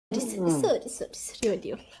Sorry.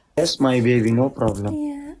 Yes, my baby, no problem.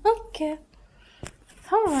 Yeah, okay.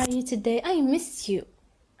 How are you today? I miss you.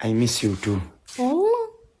 I miss you too. Oh,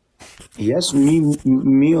 Yes,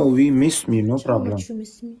 me or we miss me, no how problem. much you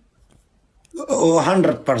miss me? Oh,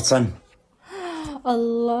 100%.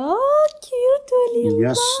 Allah, cute Waliullah.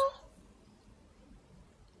 Yes.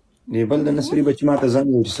 نبل ده نسري بچي ما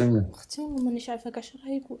تزني وجسنا. اختي مانيش عارفه كاع شنو راح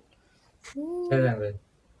يقول.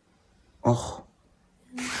 اخ.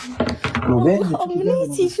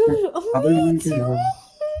 امنيتي جوجو امنيتي.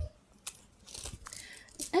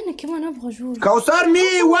 انا كمان ابغى جوجو. كوثر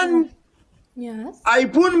me one. Yes. I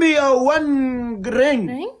put me one ring.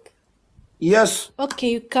 Ring? Yes. Okay,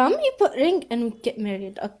 you come, you put ring and we get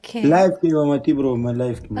married. Okay. Life كي ما تبرو ما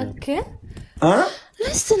life كي. Okay. Huh?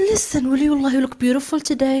 Listen Waliullah, you look beautiful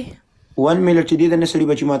today. 1 minute جديدة نسري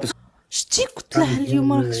بچي ما تس. شتي قلت له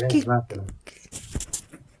اليوم راك شكيت.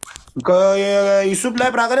 يوسف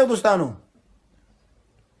life راغله دوستانو.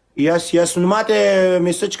 Yes, nu mate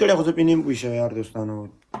message کړه خو ته پینم پوښه یار دوستانو.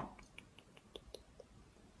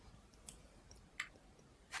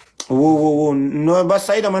 و نو بس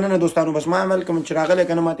سايده مننه دوستانو بس ما عمل کوم چې راغله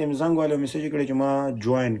کنه ماته زنګ والو میسج کړی چې ما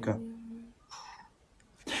جوائن کا.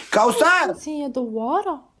 کوثر سي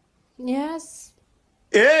دواره. Yes.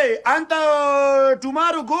 Hey, Anta,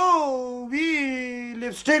 tomorrow go. We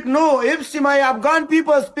lipstick. No, if my Afghan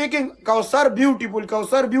people speaking Kawsar beautiful,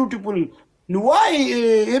 Kawsar beautiful. No, why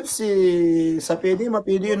if sapedi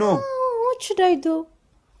mapedi no? What should I do?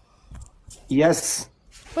 Yes.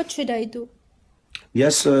 What should I do?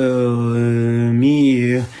 Yes, me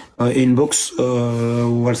inbox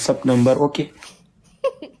WhatsApp number. Okay.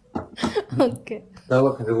 Okay.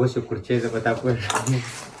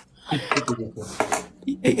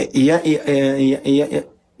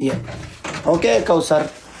 Yeah. Okay, Kawsar.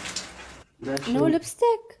 No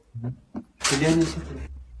lipstick.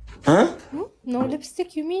 Huh? No lipstick,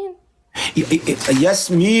 you mean? Yes,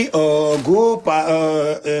 me go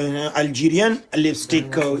Algerian lipstick.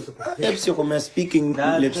 Lipstick, I'm speaking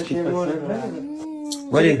lipstick.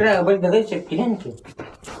 What is it?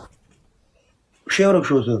 Share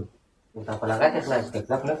شو صار؟ No,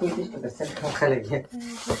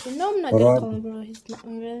 I'm not going, bro. He's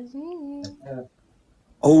not.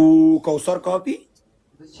 Oh, Kawsar copy?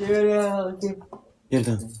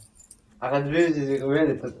 Yeah.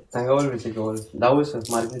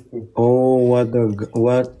 Oh,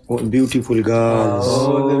 what beautiful girls!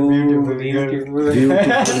 Oh, the beautiful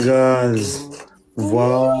girls!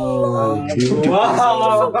 Wow!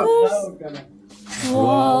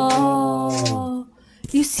 Wow!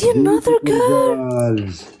 You see another girl?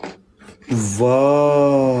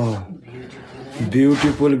 Wow!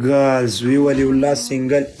 Beautiful girls! We Waliullah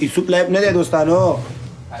single. Isuk live na de dostano.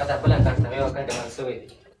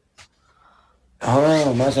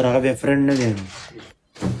 हाँ माँ sir आगे friend ने दें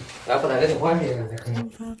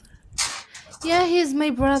Yeah, he's my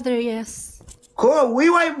brother. Yes. Cool. We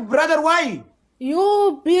why brother why?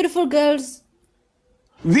 You beautiful girls.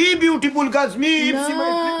 We beautiful girls. Me.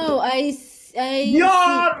 No, I.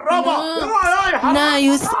 Yeah, Rama.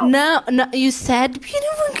 No, you said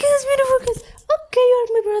beautiful girls. Okay, you're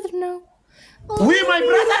my brother now. Oh, we my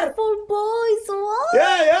brother. Beautiful boys. What?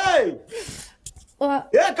 Hey. What?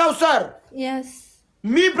 Yeah, Kawsar. Yes.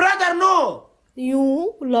 Me brother no. You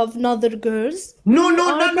love other girls. No,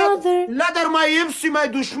 another. Ladder my MC my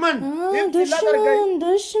dushman. Dushman.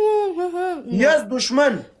 Yes,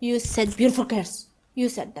 dushman. You said beautiful girls. You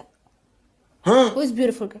said that. Huh? Who's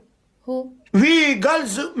beautiful girl? Who? We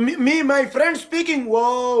girls, me my friend speaking.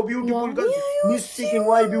 Wow, beautiful girls. Yeah, me speaking.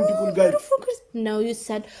 Why beautiful girls? Beautiful girls. No, you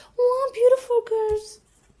said, wow, beautiful girls.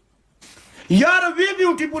 Yeah, we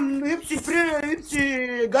beautiful. If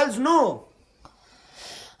girls no.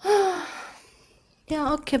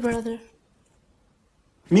 Yeah, okay, brother.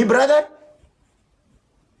 Me brother?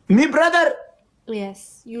 Yes.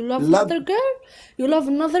 You love another girl? You love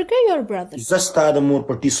another girl, your brother. Just the more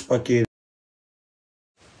participate.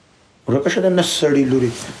 Rakasha the necessary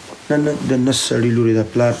luri. The necessary luri, the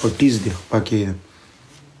player parties the packet.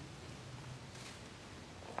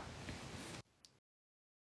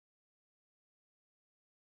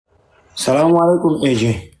 Salaam alaikum, AJ.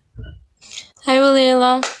 Hi,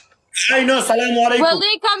 Waliullah. I know, salaam alaikum.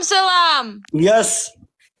 Walaikum salam. Yes.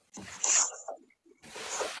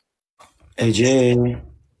 AJ.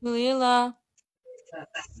 Waliullah.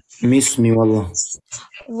 Miss me, wallah.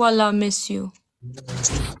 Wallah, miss you.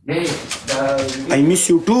 I miss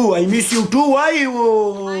you too. Why you?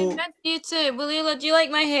 I miss you too. Waliullah, do you like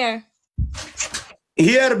my hair?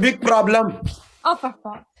 Here, big problem. Oh, for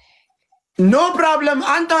fuck. No problem.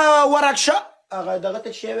 Anta waraksha. هغه دغه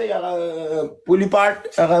ته شوی هغه پولی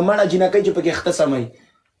پارټ هغه مړه جنکۍ چې پکې اختصمای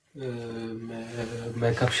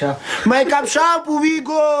make up shop. Makeup shop, we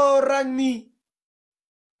go run me.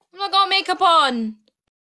 I'm not got makeup on.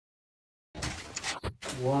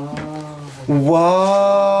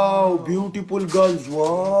 Wow, beautiful girls.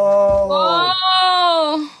 Wow.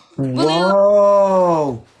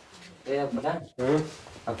 Wow.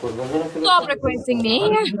 Stop requesting me.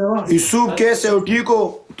 یوسف کیسے ہو ٹھیک ہو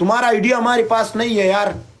تمہارا آئی ڈی ہمارے پاس نہیں ہے یار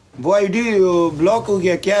وہ آئی ڈی بلاک ہو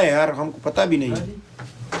گیا کیا ہے یار ہم کو پتہ بھی نہیں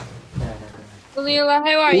Waliullah,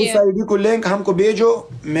 how are us you? I D کو لنک ہم کو بھیجو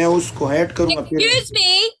میں اس کو ایڈ کروں گا Excuse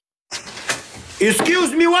me.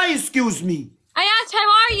 Excuse me, why excuse me? I asked, how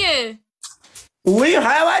are you? We,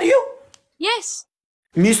 how are you? Yes.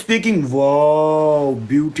 Me speaking, wow,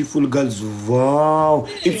 beautiful girls, wow.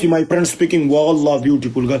 If see my friend speaking, wallah,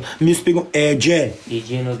 beautiful girl. Me speaking, AJ.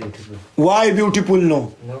 AJ no beautiful. Why beautiful no?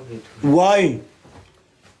 No beautiful. Why?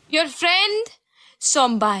 Your friend,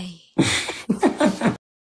 Sombai.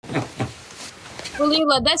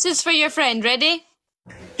 Waliullah, this is for your friend. Ready?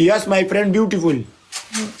 Yes, my friend beautiful.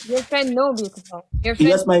 Your friend, no beautiful. Your friend.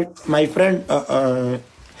 Yes, my friend.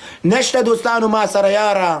 Neshta dostanu ma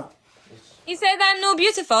sarayara. He said I'm no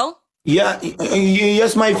beautiful. Yeah,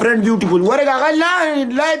 yes, my friend beautiful. Warga galla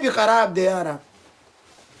life kharab de yara.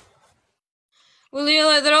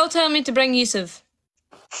 Waliullah, they're all telling me to bring Yousaf.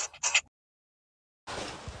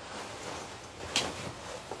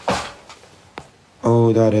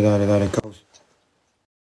 Oh, dare cows.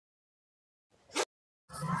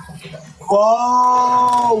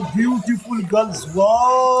 Wow, beautiful girls.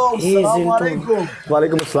 Wow, assalamu alaikum.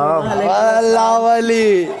 وعلیکم السلام اللہ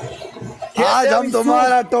ولی آج ہم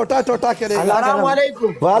تمہارا ٹوٹا ٹوٹا کریں گے السلام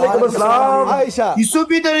علیکم. وعلیکم السلام عائشہ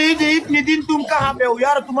یوسف ادھر اتنے دن تم کہاں پہ ہو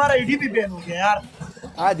یار تمہارا آئی ڈی بھی بین ہو گیا یار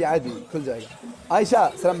عادی عادی کھل جائے گا عائشہ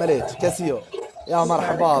السلام علیک کیسی ہو یا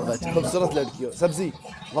مرحبا بچ خوبصورت لڑکی ہو سبزی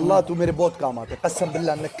واللہ تو میرے بہت کام آتے قسم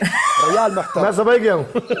باللہ انك ریال محترم میں سمجھ گیا ہوں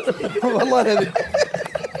واللہ نہیں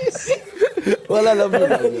واللہ لبنی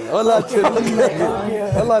واللہ اچھے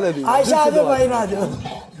واللہ نہیں عائشہ آ جاؤ بھائی آ جاؤ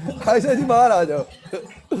عائشہ جی باہر آ جاؤ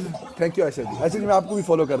تھینک یو عائشہ جی میں آپ کو بھی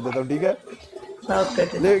فالو کر دیتا ہوں ٹھیک ہے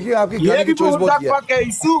لیکن آپ کی یہ گانے بھی کی چوائس بہت بہت کیا پاک ہے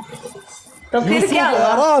یوسف تو پھر کیا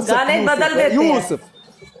گانے بدل دیتے ہیں یوسف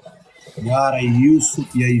یار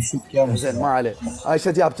یوسف یا یوسف کیا حسین ما علیہ عائشہ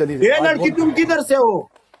جی آپ چلیے یہ لڑکی تم کدھر سے ہو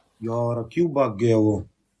یار کیوں بھاگ گیا وہ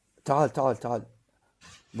تعال تعال تعال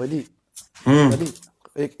ولی ولی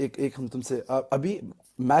ایک ہم تم سے ابھی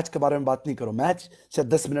میچ کے بارے میں بات نہیں کرو میچ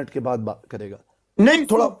شاید 10 منٹ کے بعد بات کرے گا نہیں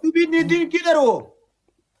تھوڑا تو بھی دن کدھر ہو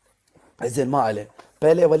حسین ما علیہ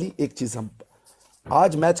پہلے ولی ایک چیز ہم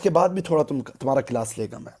آج میچ کے بعد بھی تھوڑا تمہارا کلاس لے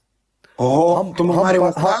گا میں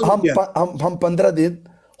ہم 15 دن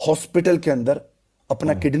ہاسپٹل کے اندر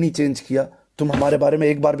اپنا کڈنی چینج کیا تم ہمارے بارے میں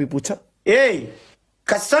ایک بار بھی پوچھا اے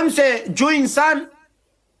قسم سے جو انسان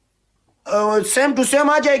سیم ٹو سیم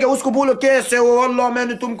آ جائے گا اس کو بولو کیسے ہو اللہ میں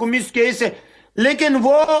نے تم کو مس کیا اسے لیکن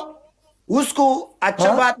وہ اس کو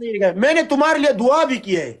اچھا بات نہیں لگا میں نے تمہارے لیے دعا بھی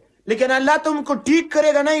کی ہے لیکن اللہ تم کو ٹھیک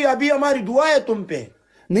کرے گا نہیں ابھی ہماری دعا ہے تم پہ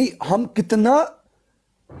نہیں ہم کتنا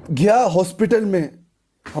گیا ہاسپٹل میں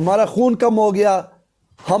ہمارا خون کم ہو گیا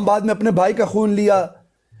ہم بعد میں اپنے بھائی کا خون لیا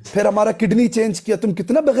پھر ہمارا کڈنی چینج کیا تم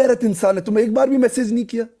کتنا بغیرت انسان ہے تم ایک بار بھی میسیج نہیں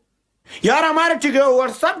کیا یار ہمارے ٹھیک ہے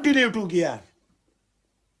واٹس ایپ ڈیلیٹ ہو گیا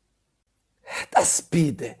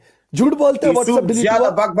تسبیح ہے جھوٹ بولتے ہیں واٹس ایپ ڈیلیٹ زیادہ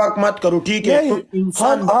بک بک مت کرو ٹھیک ہے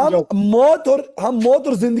ہم موت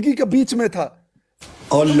اور زندگی کے بیچ میں تھا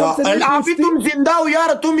اللہ ابھی تم زندہ ہو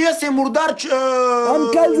یار تم یہ سے مردار ہم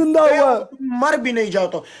کل زندہ ہوا مر بھی نہیں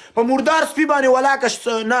جاتا پا مردار سپی بانے والا کا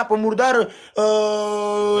نا پا مردار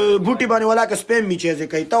بوٹی بانے والا کا سپیم می چیزے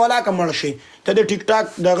کئی تا والا کا مرشی تا دے ٹک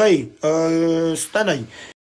ٹاک دا غی ستا نہیں